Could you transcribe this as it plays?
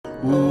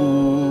Grew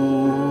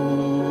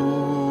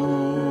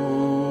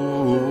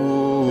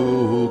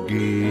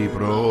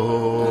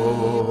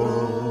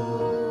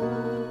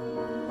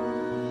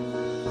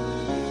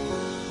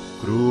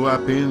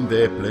up in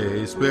the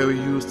place where we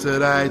used to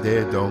ride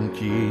a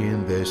donkey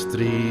in the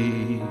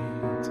street.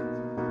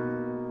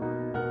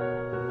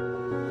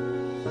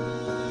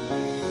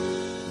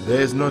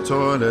 There's no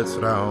toilets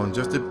round,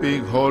 just a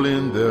big hole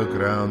in the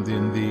ground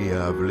in the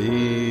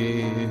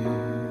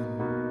Avalon.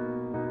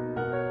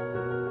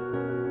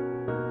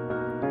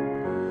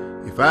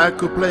 If I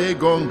could play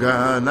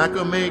gongan, I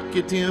could make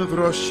it in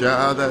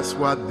Russia, that's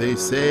what they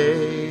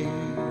say.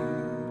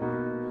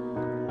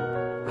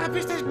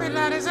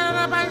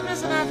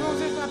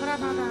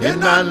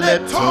 And I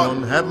leapt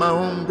on, had my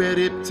own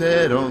bed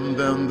tear on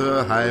down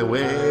the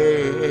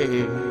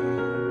highway.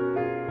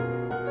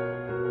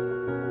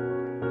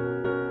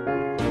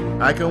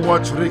 I can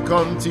watch Rick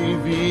on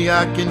TV,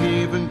 I can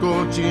even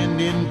go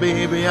gin-in,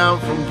 baby, I'm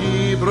from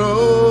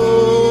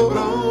Gibro.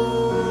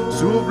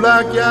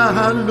 Sublakya,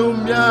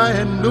 Halumya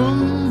and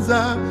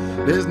Lunza,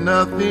 there's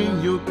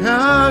nothing you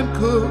can't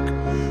cook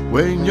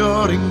when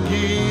you're in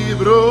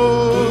Gibro.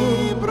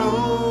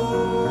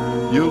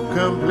 You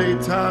can play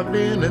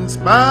tablin and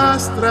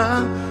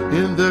spastra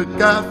in the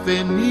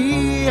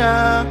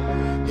cafeteria,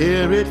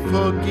 hear it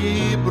for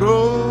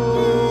Gibro.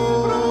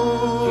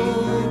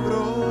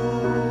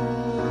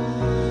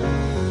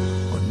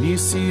 On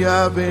Nisi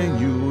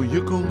Avenue,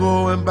 you can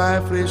go and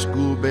buy fresh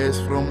goobers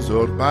from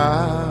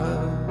Zorpas.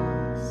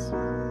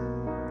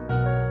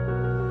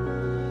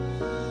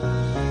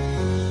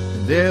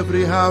 And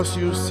every house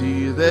you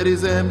see, there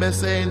is a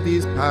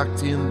Mercedes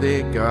packed in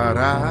the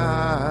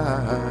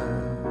garage.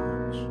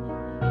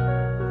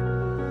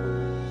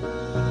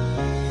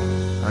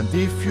 And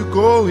if you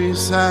go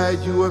inside,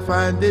 you will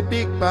find a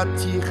big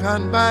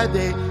Vatican by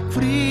the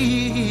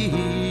fridge.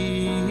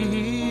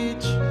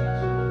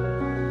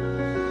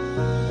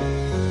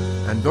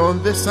 And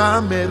on the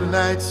summer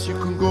nights, you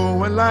can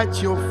go and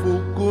light your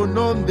fugun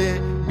on the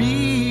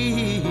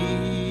beach.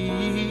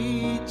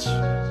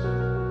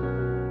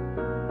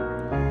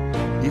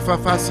 If I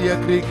fancy a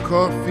Greek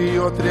coffee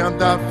or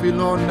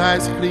triandafil on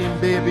ice cream,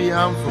 baby,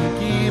 I'm from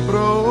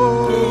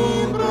Gibro.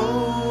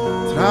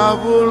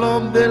 Travel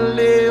on the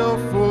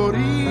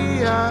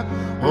Leoforia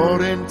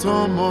or in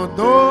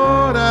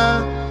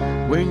Tomodora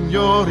when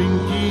you're in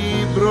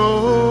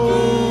Gibro.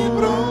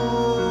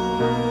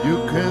 You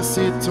can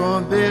sit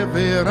on the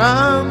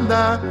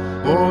veranda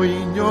or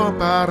in your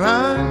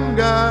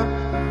baranga,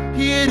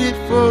 hear it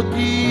for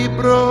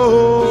Gibro.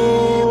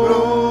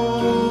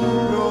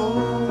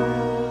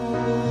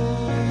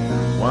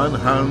 One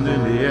hand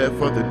in the air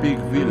for the big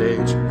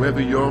village,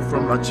 wherever you're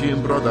from, La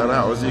Chimbro, da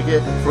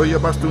Rausige. Throw your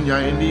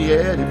bastunya in the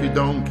air if you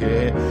don't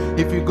care.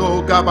 If you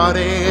go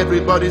cabaret,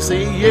 everybody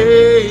say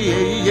yeah,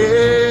 yeah,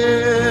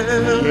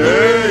 yeah.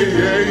 Yeah,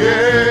 yeah,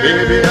 yeah.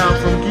 Baby, I'm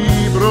from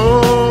Gibro.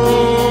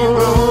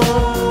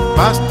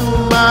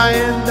 Pastuma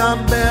and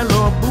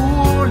Ambello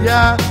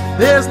Bulia.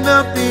 There's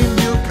nothing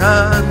you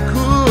can't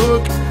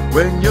cook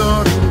when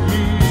you're in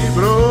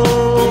Gibro.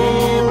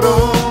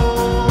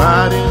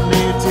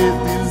 Marinated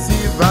in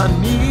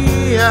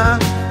Zivania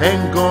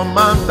and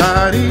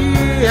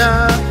Gomandaria,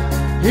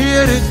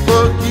 hear it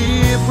for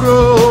Gibro.